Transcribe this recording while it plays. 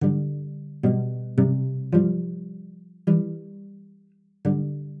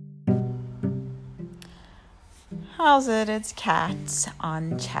How's it? It's Kat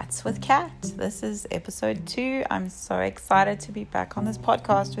on Chats with Kat. This is episode 2. I'm so excited to be back on this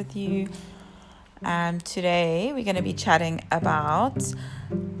podcast with you. And today we're going to be chatting about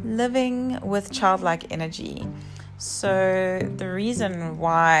living with childlike energy. So the reason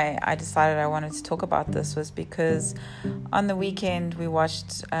why I decided I wanted to talk about this was because on the weekend we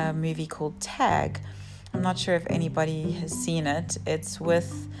watched a movie called Tag. I'm not sure if anybody has seen it. It's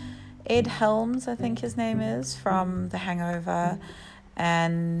with Ed Helms, I think his name is, from The Hangover,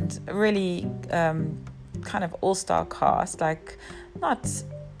 and really kind of all-star cast, like not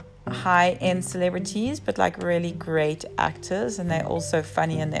high-end celebrities, but like really great actors, and they're also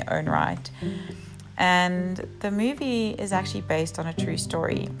funny in their own right. And the movie is actually based on a true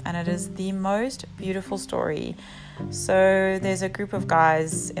story, and it is the most beautiful story. So there's a group of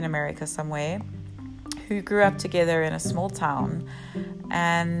guys in America somewhere who grew up together in a small town,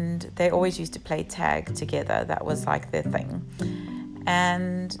 and they always used to play tag together. That was like their thing.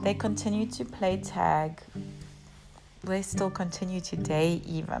 And they continue to play tag. They still continue today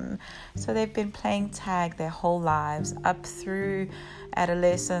even. So they've been playing tag their whole lives, up through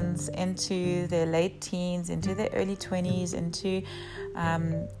adolescence, into their late teens, into their early 20s, into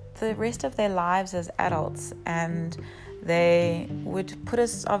the rest of their lives as adults. And they would put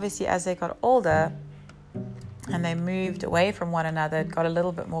us, obviously, as they got older, and they moved away from one another, it got a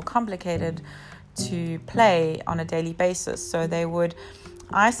little bit more complicated to play on a daily basis. So they would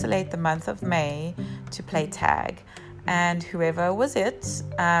isolate the month of May to play tag, and whoever was it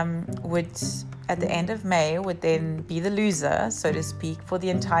would, at the end of May, would then be the loser, so to speak, for the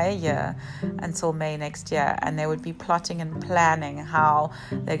entire year until May next year. And they would be plotting and planning how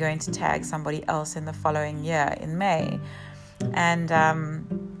they're going to tag somebody else in the following year in May. And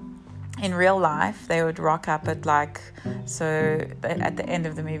in real life, they would rock up at so at the end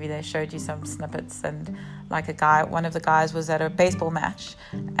of the movie, they showed you some snippets, and one of the guys was at a baseball match,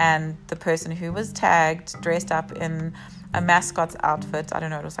 and the person who was tagged dressed up in a mascot's outfit. I don't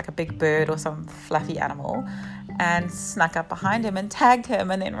know, it was like a big bird or some fluffy animal, and snuck up behind him and tagged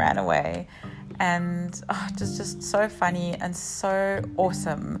him and then ran away. And it was just so funny and so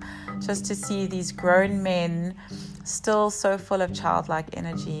awesome just to see these grown men still so full of childlike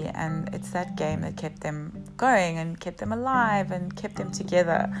energy. And it's that game that kept them going and kept them alive and kept them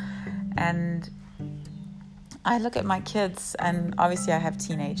together. And I look at my kids, and obviously I have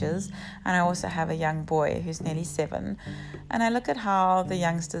teenagers, and I also have a young boy who's nearly 7, and I look at how the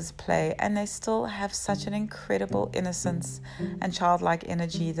youngsters play, and they still have such an incredible innocence and childlike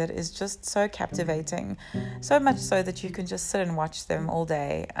energy that is just so captivating, so much so that you can just sit and watch them all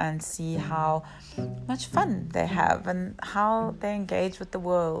day and see how much fun they have and how they engage with the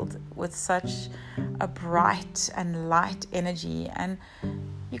world with such a bright and light energy. And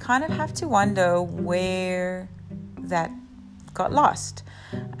you kind of have to wonder where that got lost.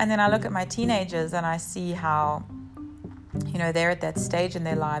 And then I look at my teenagers and I see how, they're at that stage in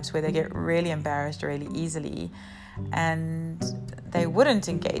their lives where they get really embarrassed really easily, and they wouldn't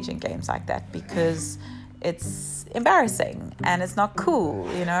engage in games like that because it's embarrassing and it's not cool,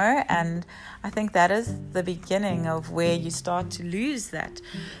 and I think that is the beginning of where you start to lose that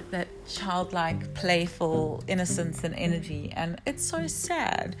childlike, playful innocence and energy. And it's so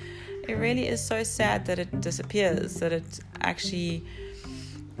sad. It really is so sad that it disappears, that it actually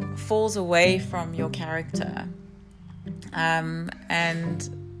falls away from your character. And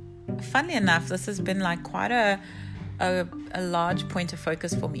funnily enough, this has been quite a large point of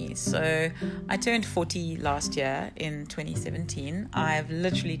focus for me. So I turned 40 last year in 2017. I've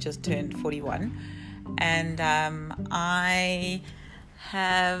literally just turned 41, and I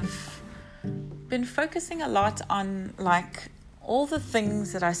have been focusing a lot on all the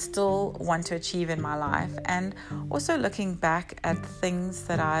things that I still want to achieve in my life, and also looking back at things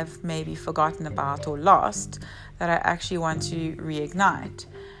that I've maybe forgotten about or lost that I actually want to reignite.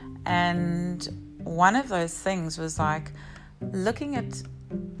 And one of those things was looking at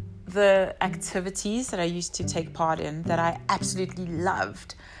the activities that I used to take part in that I absolutely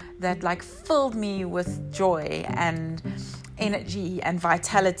loved, that filled me with joy and energy and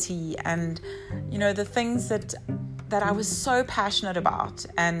vitality, and the things that I was so passionate about.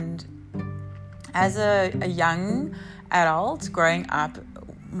 And as a young adult growing up,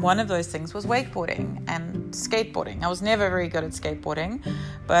 one of those things was wakeboarding and skateboarding. I was never very good at skateboarding,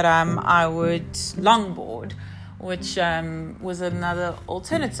 but I would longboard, which was another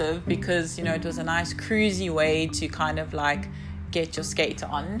alternative because, it was a nice cruisy way to kind of get your skate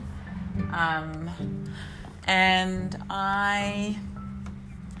on. And I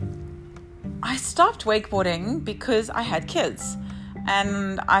stopped wakeboarding because I had kids.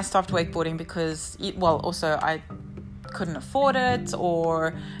 And I stopped wakeboarding because, also I couldn't afford it,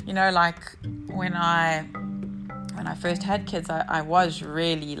 or, you know, like when I first had kids, I was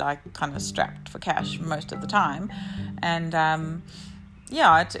really like kind of strapped for cash most of the time. And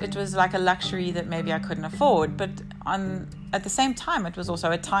it was like a luxury that maybe I couldn't afford. But at the same time, it was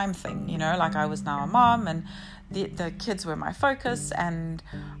also a time thing, you know, like I was now a mom and the kids were my focus, and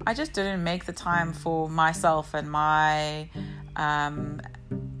I just didn't make the time for myself and my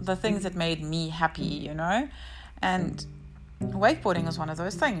the things that made me happy, you know. And wakeboarding was one of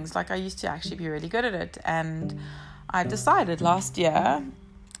those things. Like I used to actually be really good at it, and I decided last year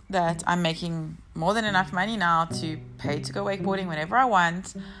that I'm making more than enough money now to pay to go wakeboarding whenever I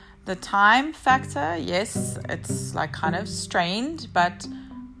want. The time factor, yes, it's like kind of strained, but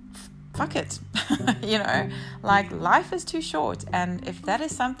fuck it. You know, like life is too short, and if that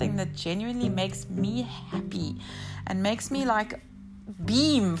is something that genuinely makes me happy and makes me like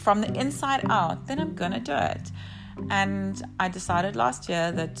beam from the inside out, then I'm gonna do it. And I decided last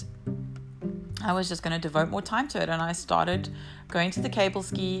year that I was just going to devote more time to it, and I started going to the cable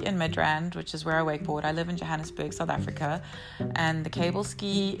ski in Midrand, which is where I wakeboard. I live in Johannesburg, South Africa, and the cable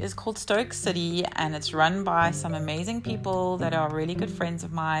ski is called Stoke City, and it's run by some amazing people that are really good friends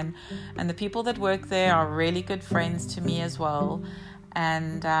of mine, and the people that work there are really good friends to me as well.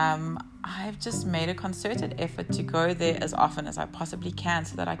 And I've just made a concerted effort to go there as often as I possibly can,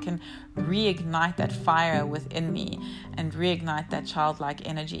 so that I can reignite that fire within me and reignite that childlike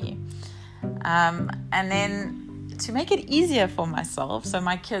energy. And then to make it easier for myself, so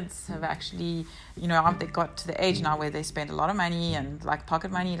my kids have actually, you know, they got to the age now where they spend a lot of money, and like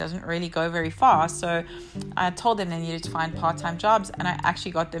pocket money doesn't really go very far. So I told them they needed to find part-time jobs, and I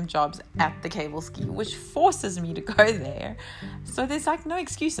actually got them jobs at the cable ski, which forces me to go there. So there's like no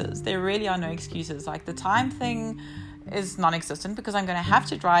excuses. There really are no excuses. Like the time thing is non-existent, because I'm going to have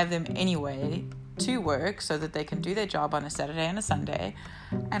to drive them anyway to work so that they can do their job on a Saturday and a Sunday.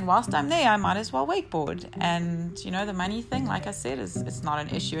 And whilst I'm there, I might as well wakeboard. And, you know, the money thing, like I said, it's not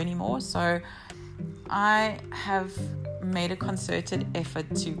an issue anymore. So I have made a concerted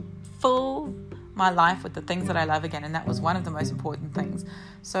effort to fill my life with the things that I love again. And that was one of the most important things.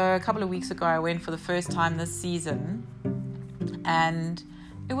 So a couple of weeks ago, I went for the first time this season, and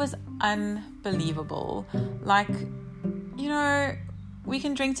it was unbelievable. Like, you know, we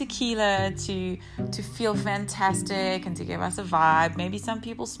can drink tequila to feel fantastic and to give us a vibe. Maybe some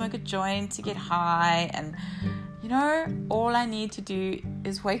people smoke a joint to get high. And, you know, all I need to do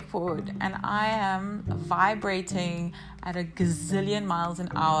is wakeboard. And I am vibrating at a gazillion miles an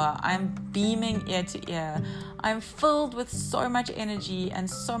hour. I'm beaming ear to ear. I'm filled with so much energy and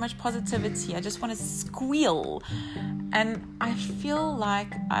so much positivity. I just want to squeal. And I feel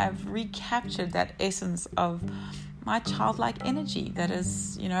like I've recaptured that essence of my childlike energy that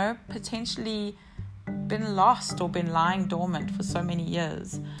has, you know, potentially been lost or been lying dormant for so many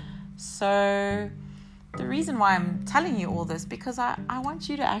years. So the reason why I'm telling you all this, because I want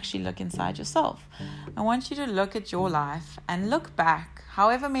you to actually look inside yourself. I want you to look at your life and look back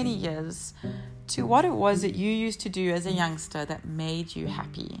however many years to what it was that you used to do as a youngster that made you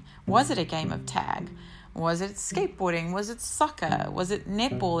happy. Was it a game of tag? Was it skateboarding? Was it soccer? Was it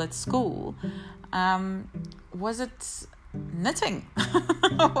netball at school? Was it knitting?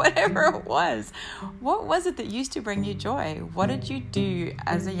 Whatever it was. What was it that used to bring you joy? What did you do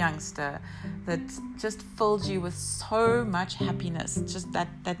as a youngster that just filled you with so much happiness? Just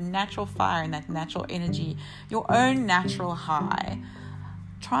that natural fire and that natural energy, your own natural high.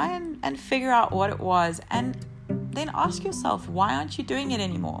 Try and figure out what it was, and then ask yourself, why aren't you doing it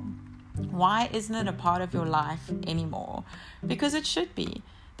anymore? Why isn't it a part of your life anymore? Because it should be.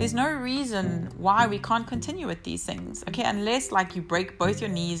 There's no reason why we can't continue with these things, okay? Unless like you break both your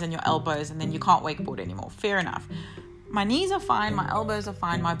knees and your elbows and then you can't wakeboard anymore. Fair enough. My knees are fine. My elbows are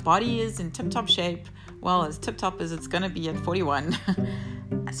fine. My body is in tip-top shape. Well, as tip-top as it's going to be at 41.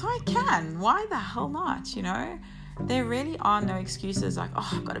 So I can. Why the hell not, you know? There really are no excuses like, oh,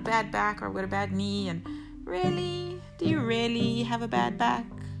 I've got a bad back or I've got a bad knee. And really? Do you really have a bad back?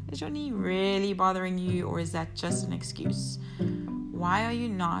 Is your knee really bothering you, or is that just an excuse? Why are you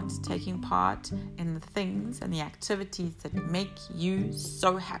not taking part in the things and the activities that make you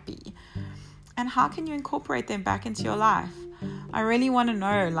so happy? And how can you incorporate them back into your life? I really want to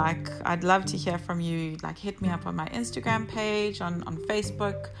know, like, I'd love to hear from you. Like, hit me up on my Instagram page, on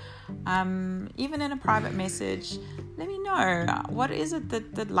Facebook, even in a private message. Let me know, what is it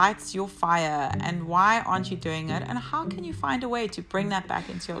that lights your fire, and why aren't you doing it? And how can you find a way to bring that back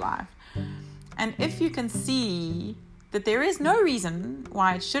into your life? And if you can see that there is no reason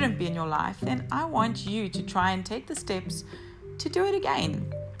why it shouldn't be in your life, then I want you to try and take the steps to do it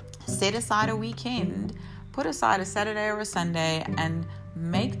again. Set aside a weekend, put aside a Saturday or a Sunday and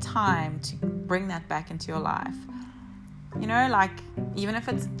make time to bring that back into your life. You know, like even if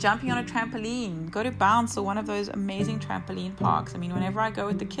it's jumping on a trampoline, go to Bounce or one of those amazing trampoline parks. I mean, whenever I go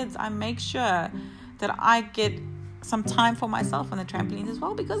with the kids, I make sure that I get some time for myself on the trampolines as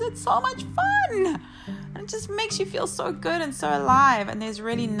well, because it's so much fun and it just makes you feel so good and so alive. And there's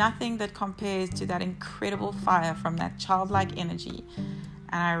really nothing that compares to that incredible fire from that childlike energy.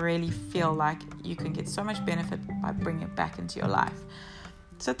 And I really feel like you can get so much benefit by bringing it back into your life.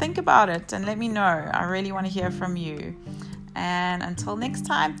 So think about it and let me know. I really want to hear from you. And until next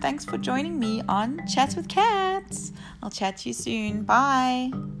time, thanks for joining me on Chats with Cats. I'll chat to you soon.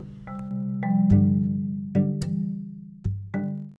 Bye.